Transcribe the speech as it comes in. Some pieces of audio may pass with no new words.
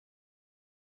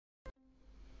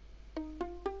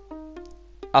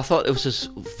I thought it was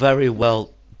just very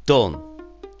well done.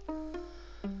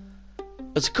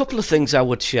 There's a couple of things I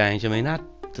would change. I mean,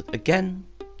 again,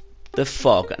 the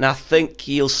fog, and I think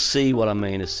you'll see what I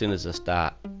mean as soon as I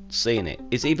start seeing it.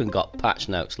 It's even got patch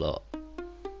notes, look.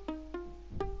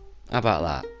 How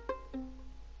about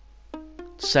that?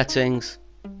 Settings.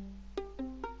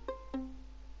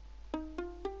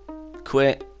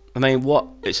 Quit. I mean, what?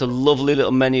 It's a lovely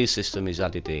little menu system he's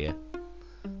added here.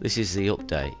 This is the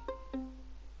update.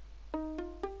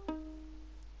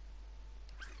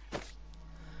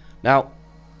 Now,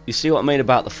 you see what I mean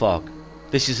about the fog?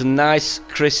 This is a nice,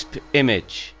 crisp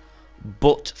image,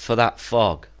 but for that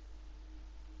fog.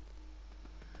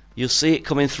 You'll see it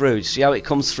coming through. See how it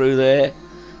comes through there?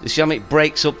 You see how it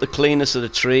breaks up the cleanness of the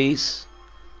trees?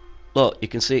 Look, you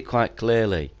can see it quite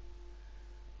clearly.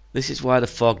 This is why the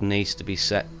fog needs to be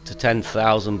set to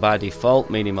 10,000 by default,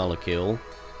 Meanie Molecule.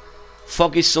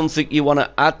 Fog is something you want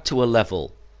to add to a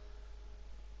level,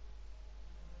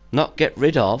 not get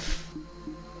rid of.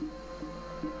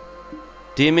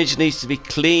 The image needs to be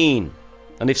clean,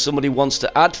 and if somebody wants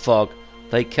to add fog,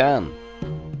 they can.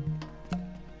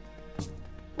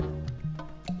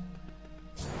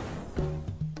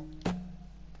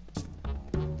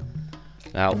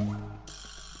 Now,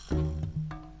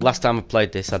 last time I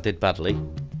played this I did badly,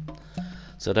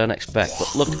 so don't expect,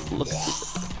 but look.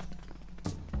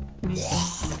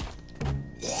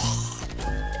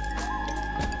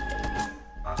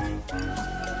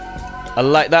 I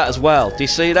like that as well. Do you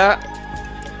see that?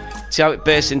 See how it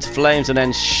bursts into flames and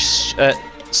then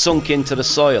sunk into the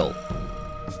soil?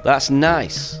 That's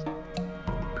nice.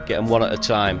 Get them one at a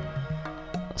time.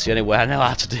 That's the only way I know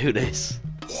how to do this.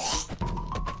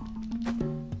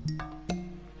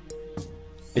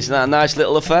 Isn't that a nice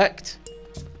little effect?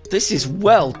 This is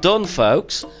well done,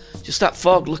 folks. Just that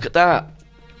fog, look at that.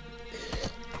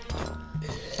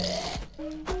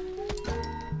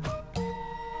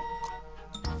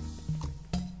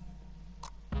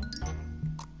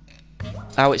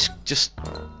 How it's just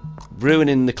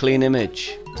ruining the clean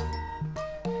image.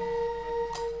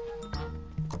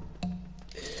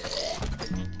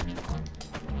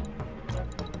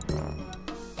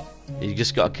 You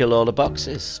just got to kill all the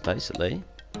boxes, basically.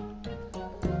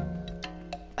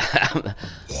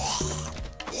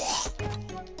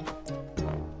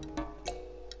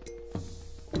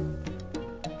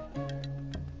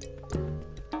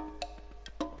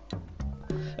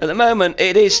 At the moment,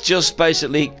 it is just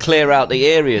basically clear out the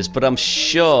areas, but I'm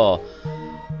sure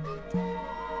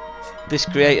this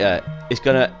creator is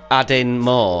going to add in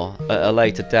more at a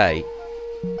later date.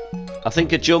 I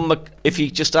think if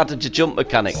you just added a jump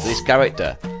mechanic to this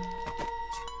character,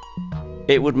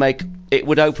 it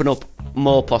would open up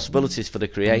more possibilities for the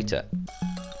creator.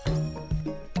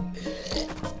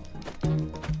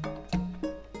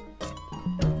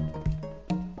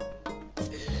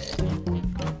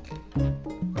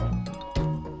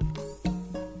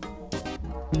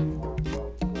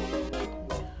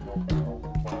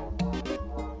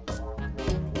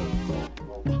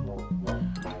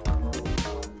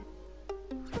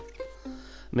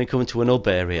 I mean, coming to an hub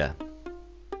area.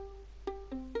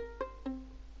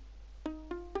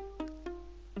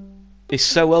 It's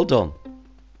so well done.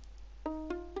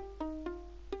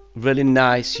 Really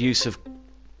nice use of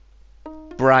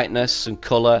brightness and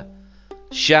colour.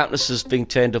 Sharpness has been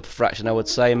turned up a fraction, I would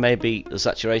say. Maybe the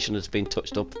saturation has been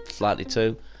touched up slightly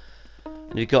too.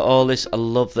 And you've got all this. I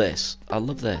love this. I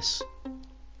love this.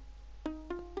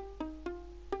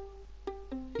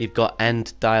 You've got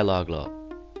end dialogue, look.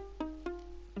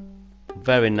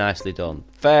 Very nicely done.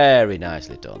 Very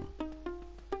nicely done.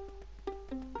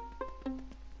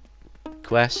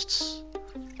 Quests.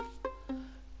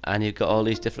 And you've got all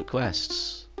these different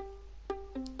quests.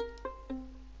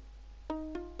 And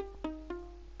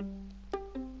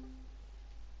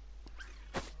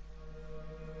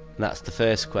that's the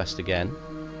first quest again.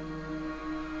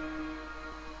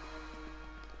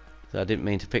 So I didn't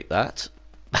mean to pick that.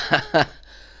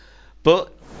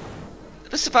 But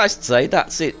suffice to say,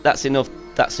 that's it. That's enough.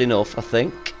 That's enough, I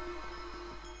think.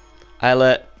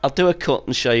 I'll do a cut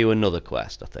and show you another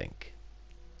quest, I think.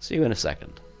 See you in a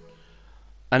second.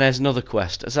 And there's another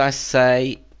quest. As I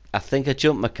say, I think a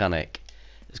jump mechanic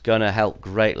is going to help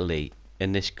greatly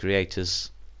in this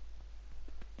creator's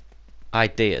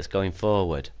ideas going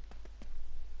forward.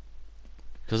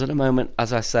 Because at the moment,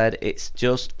 as I said, it's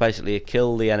just basically a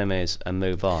kill the enemies and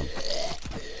move on.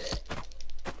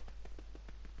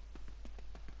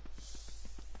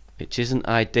 Which isn't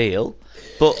ideal,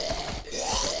 but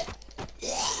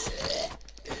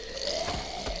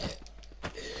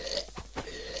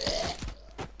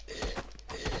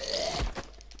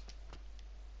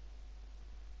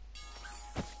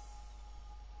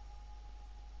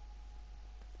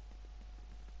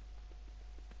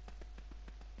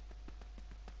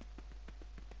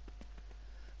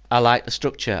I like the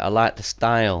structure. I like the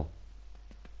style.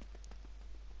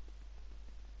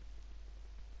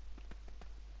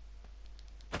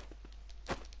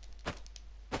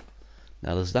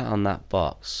 Now there's that on that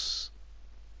box.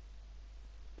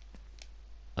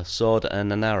 A sword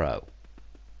and an arrow.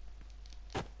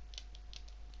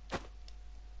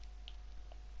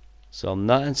 So I'm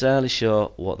not entirely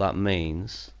sure what that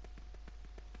means.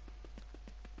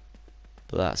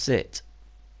 But that's it.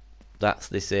 That's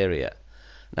this area.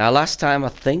 Now last time I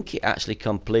think it actually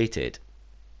completed.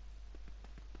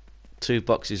 2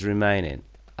 boxes remaining.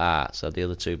 So the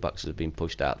other 2 boxes have been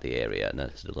pushed out the area and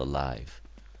they're still alive.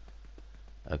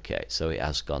 Okay, so it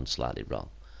has gone slightly wrong.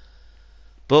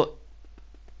 But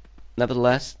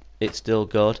nevertheless, it's still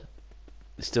good.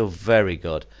 It's still very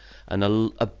good. And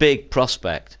a big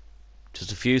prospect.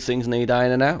 Just a few things need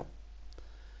ironing out.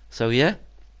 So yeah,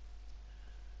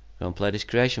 go and play this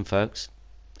creation, folks.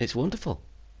 It's wonderful.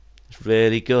 It's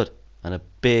really good. And a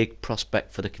big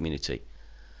prospect for the community.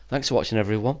 Thanks for watching,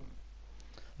 everyone.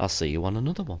 I'll see you on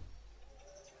another one.